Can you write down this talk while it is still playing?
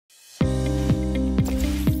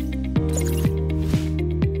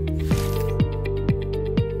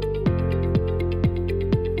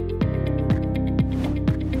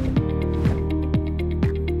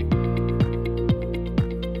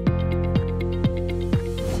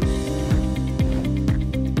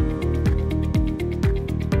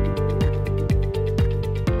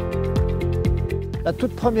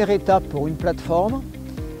toute première étape pour une plateforme,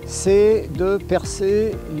 c'est de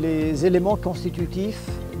percer les éléments constitutifs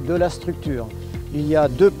de la structure. Il y a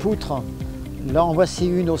 2 poutres, là en voici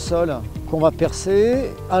une au sol qu'on va percer.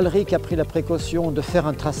 Alric a pris la précaution de faire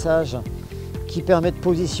un traçage qui permet de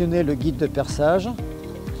positionner le guide de perçage.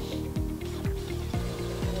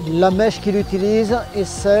 La mèche qu'il utilise est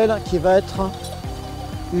celle qui va être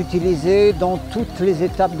utilisée dans toutes les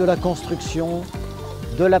étapes de la construction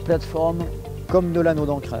de la plateforme comme de l'anneau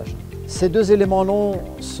d'ancrage. Ces 2 éléments longs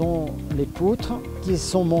sont les poutres qui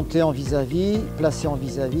sont montées en vis-à-vis, placées en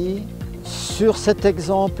vis-à-vis. Sur cet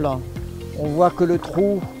exemple, on voit que le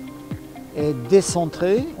trou est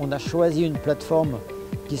décentré. On a choisi une plateforme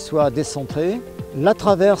qui soit décentrée. La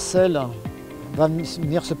traverse, elle, va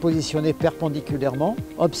venir se positionner perpendiculairement.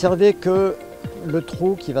 Observez que le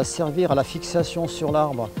trou qui va servir à la fixation sur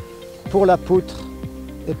l'arbre pour la poutre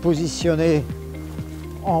est positionné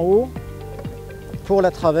en haut. Pour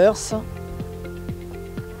la traverse,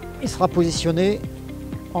 il sera positionné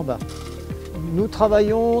en bas. Nous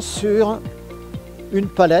travaillons sur une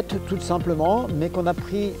palette tout simplement, mais qu'on a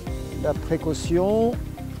pris la précaution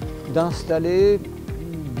d'installer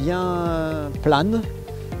bien plane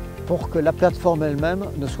pour que la plateforme elle-même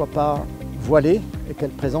ne soit pas voilée et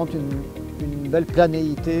qu'elle présente une belle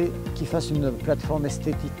planéité qui fasse une plateforme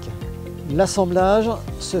esthétique. L'assemblage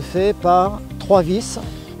se fait par 3 vis.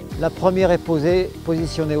 La première est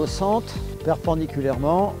positionnée au centre,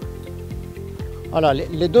 perpendiculairement. Voilà,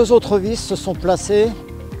 les 2 autres vis se sont placées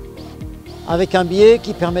avec un biais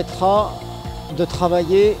qui permettra de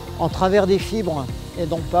travailler en travers des fibres et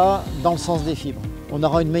non pas dans le sens des fibres. On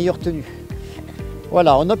aura une meilleure tenue.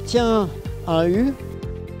 Voilà, on obtient un U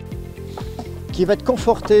qui va être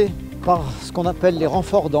conforté par ce qu'on appelle les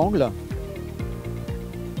renforts d'angle.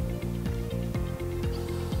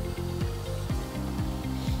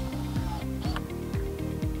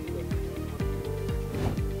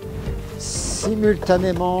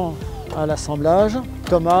 Simultanément à l'assemblage,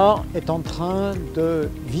 Thomas est en train de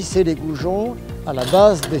visser les goujons à la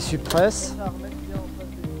base des suppresses.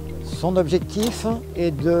 Son objectif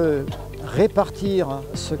est de répartir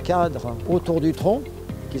ce cadre autour du tronc,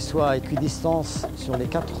 qui soit à équidistance sur les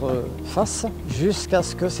 4 faces, jusqu'à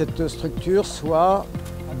ce que cette structure soit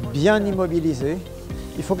bien immobilisée.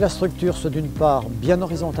 Il faut que la structure soit d'une part bien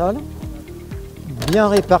horizontale, bien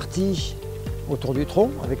répartie autour du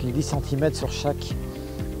tronc, avec les 10 cm sur chaque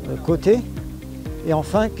côté, et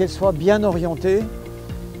enfin qu'elle soit bien orientée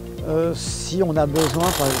si on a besoin,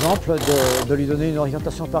 par exemple, de lui donner une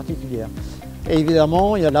orientation particulière. Et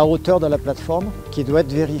évidemment, il y a la hauteur de la plateforme qui doit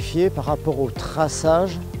être vérifiée par rapport au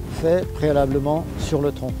traçage fait préalablement sur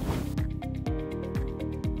le tronc.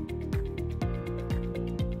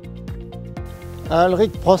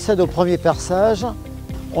 Alric procède au premier perçage.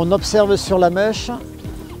 On observe sur la mèche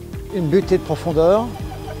une butée de profondeur.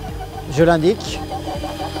 Je l'indique.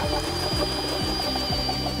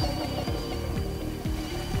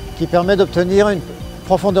 Qui permet d'obtenir une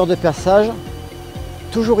profondeur de perçage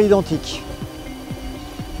toujours identique.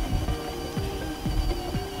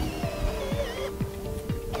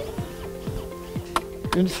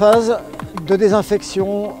 Une phase de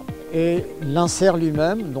désinfection et l'insert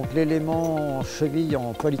lui-même, donc l'élément cheville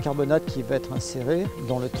en polycarbonate qui va être inséré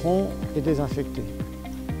dans le tronc est désinfecté.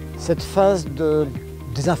 Cette phase de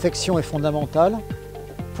désinfection est fondamentale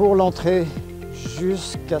pour l'entrée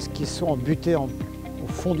jusqu'à ce qu'ils soient embutés au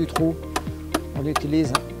fond du trou. On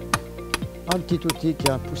utilise un petit outil qui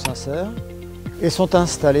est un pouce-insert et sont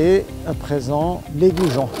installés à présent les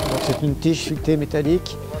goujons. C'est une tige sculptée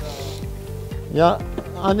métallique. Il y a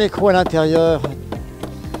un écrou à l'intérieur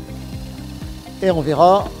et on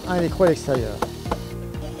verra un écrou à l'extérieur.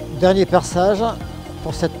 Dernier perçage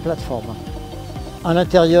pour cette plateforme. À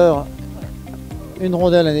l'intérieur, une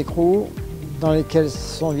rondelle à écrou dans lesquelles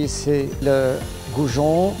sont vissés le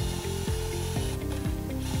goujon,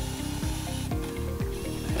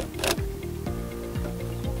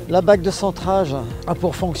 la bague de centrage a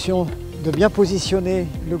pour fonction de bien positionner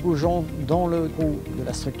le goujon dans le trou de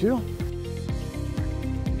la structure.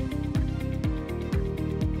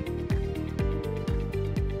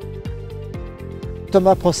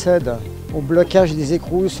 Thomas procède au blocage des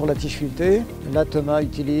écrous sur la tige filetée. Là, Thomas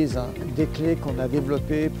utilise des clés qu'on a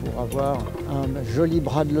développées pour avoir un joli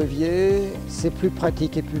bras de levier. C'est plus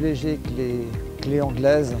pratique et plus léger que les clés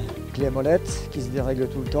anglaises, clés à molette qui se dérèglent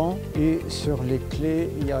tout le temps. Et sur les clés,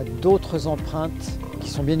 il y a d'autres empreintes qui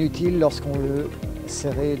sont bien utiles lorsqu'on veut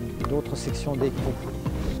serrer d'autres sections d'écrou.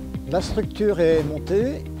 La structure est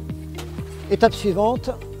montée. Étape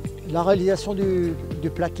suivante, la réalisation du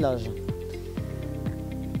plaquelage.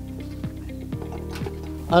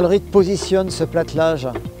 Alric positionne ce platelage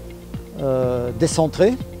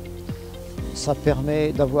décentré. Ça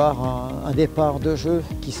permet d'avoir un départ de jeu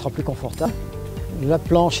qui sera plus confortable. La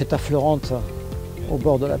planche est affleurante au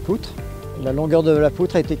bord de la poutre. La longueur de la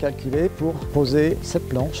poutre a été calculée pour poser cette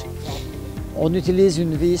planche. On utilise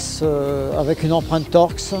une vis avec une empreinte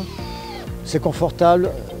Torx. C'est confortable,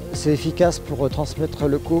 c'est efficace pour transmettre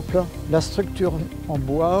le couple. La structure en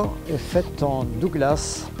bois est faite en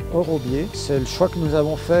Douglas Orobier. C'est le choix que nous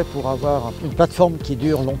avons fait pour avoir une plateforme qui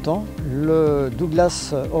dure longtemps. Le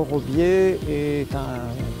Douglas Orobier est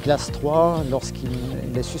un classe 3 lorsqu'il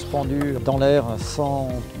est suspendu dans l'air sans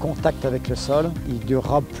contact avec le sol. Il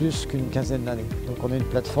durera plus qu'une quinzaine d'années. Donc on a une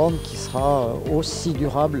plateforme qui sera aussi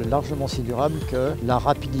durable, largement aussi durable que la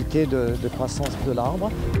rapidité de croissance de l'arbre.